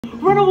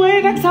Run away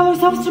and exile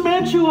ourselves to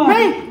Mantua!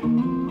 Hey!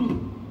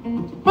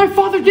 My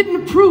father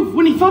didn't approve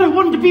when he thought I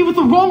wanted to be with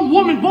the wrong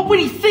woman. What would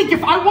he think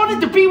if I wanted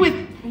to be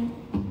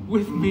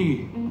with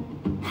me.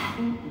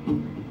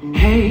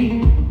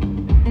 Hey,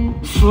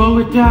 slow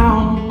it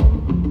down.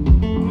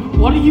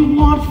 What do you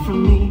want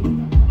from me?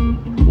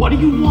 What do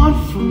you want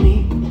from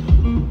me?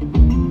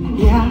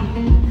 Yeah,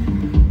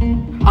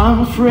 I'm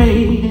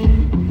afraid.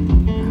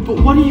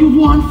 But what do you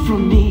want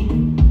from me?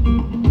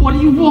 What do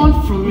you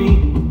want from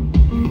me?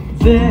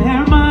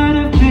 There might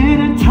have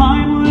been a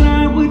time when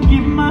I would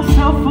give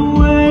myself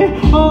away.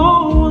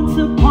 Oh, once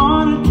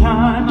upon a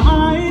time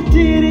I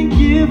didn't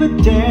give a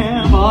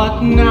damn.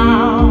 But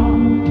now,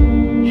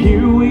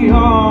 here we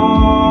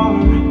are.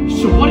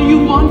 so what do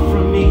you want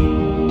from me?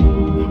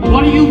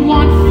 What do you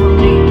want from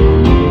me?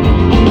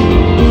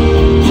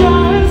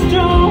 Just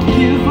don't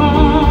give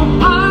up.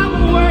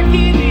 I'm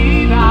working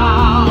it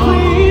out.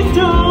 Please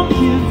don't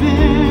give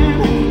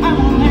in. I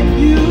won't let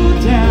you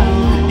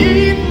down.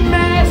 It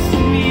messed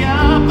me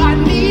up. I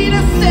need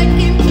a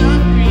second to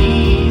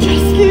breathe.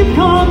 Just keep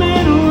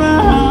coming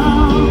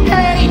around.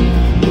 Hey,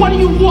 what do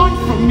you want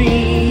from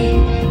me?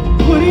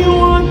 What do you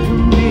want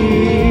from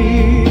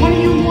me? What do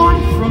you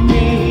want from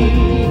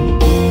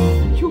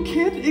me? You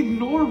can't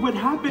ignore what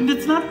happened.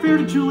 It's not fair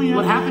to Juliet.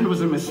 What happened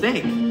was a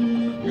mistake.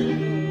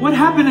 What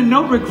happened and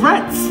no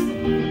regrets?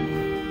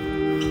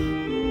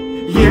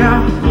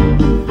 Yeah,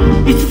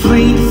 it's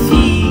plain to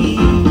see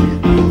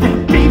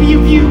that baby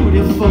you're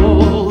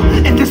beautiful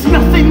and there's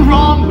nothing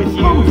wrong with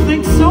you. Oh,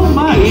 thanks so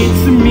much.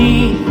 It's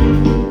me,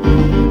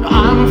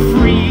 I'm a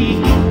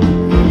freak,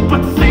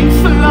 but thanks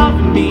for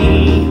loving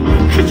me,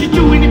 'cause you're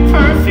doing it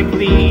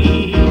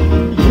perfectly.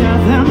 Yeah,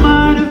 there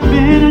might have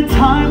been a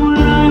time when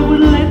I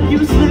would let you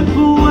slip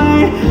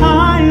away.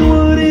 I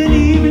wouldn't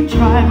even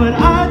try, but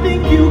I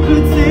think you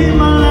could save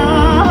my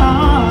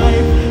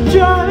life.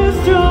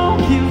 Just don't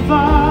give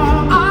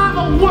up.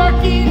 I'm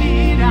working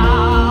it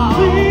out.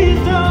 Please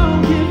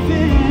don't give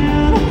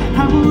in.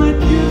 I will let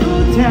you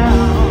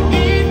down.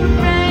 It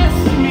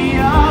messed me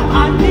up.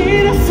 I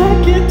need a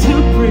second to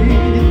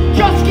breathe.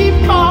 Just keep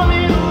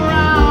coming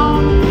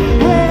around.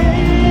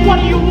 Hey, What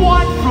do you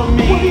want from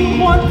me? what do you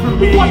want from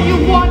me? What do you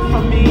want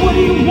from me? What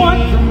do you want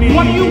from me?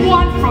 What do you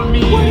want from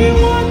me? What do you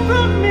want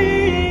from me?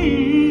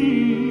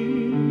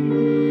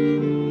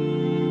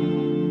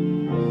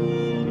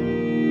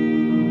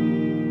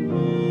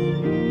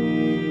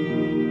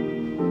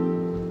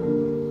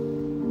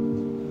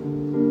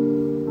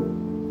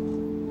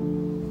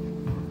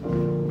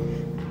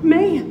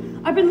 May,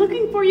 I've been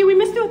looking for you. We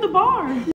missed you at the bar.